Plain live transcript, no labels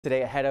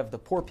Today ahead of the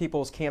Poor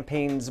People's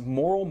Campaign's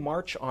Moral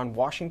March on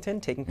Washington,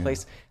 taking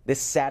place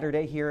this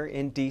Saturday here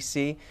in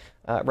D.C.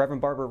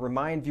 Reverend Barber,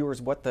 remind viewers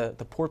what the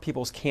Poor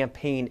People's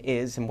Campaign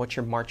is and what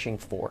you're marching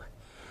for.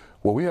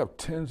 Well, we have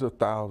tens of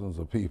thousands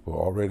of people,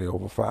 already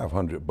over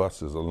 500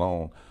 buses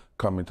alone,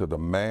 coming to the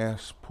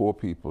mass Poor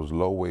People's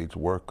Low-Wage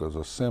Workers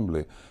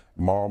Assembly,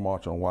 Moral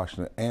March on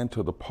Washington, and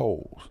to the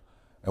polls.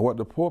 And what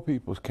the Poor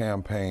People's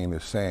Campaign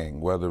is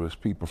saying, whether it's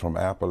people from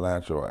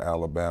Appalachia or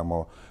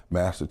Alabama,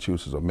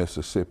 Massachusetts or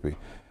Mississippi,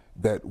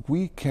 that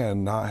we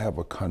cannot have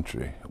a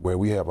country where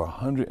we have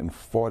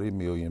 140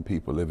 million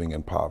people living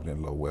in poverty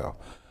and low wealth.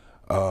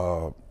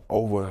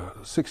 Over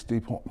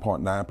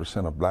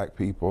 60.9% of black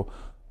people,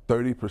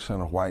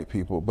 30% of white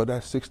people, but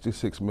that's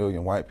 66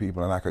 million white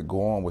people, and I could go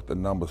on with the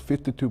numbers.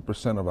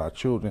 52% of our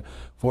children,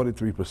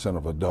 43%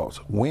 of adults.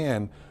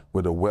 When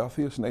we're the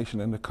wealthiest nation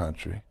in the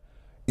country,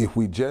 if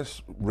we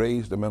just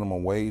raise the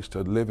minimum wage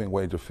to a living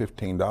wage of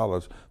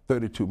 $15,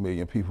 32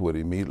 million people would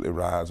immediately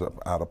rise up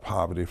out of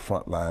poverty,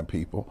 frontline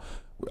people.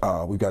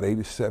 We've got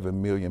 87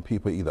 million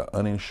people either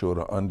uninsured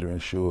or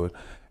underinsured.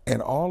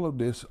 And all of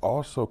this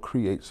also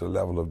creates a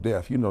level of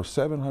death. You know,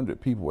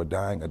 700 people were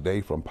dying a day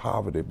from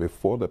poverty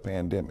before the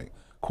pandemic,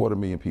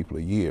 250,000 people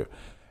a year.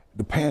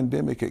 The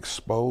pandemic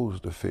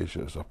exposed the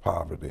fissures of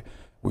poverty.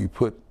 We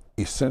put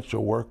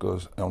essential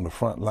workers on the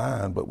front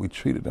line, but we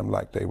treated them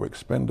like they were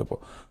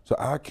expendable. So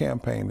our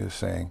campaign is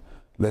saying,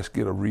 let's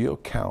get a real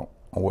count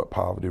on what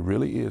poverty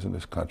really is in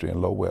this country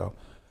and low wealth.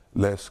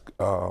 Let's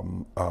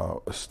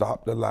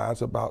stop the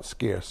lies about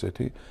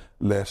scarcity.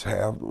 Let's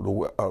have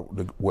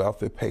the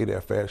wealthy pay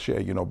their fair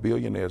share. You know,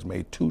 billionaires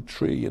made $2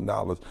 trillion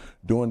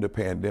during the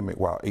pandemic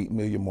while 8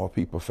 million more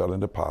people fell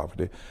into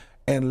poverty.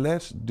 And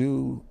let's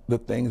do the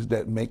things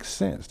that make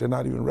sense. They're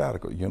not even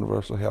radical.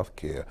 Universal health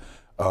care,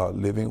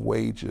 living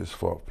wages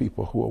for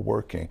people who are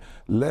working.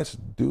 Let's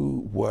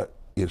do what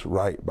is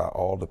right by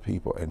all the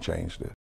people and change this.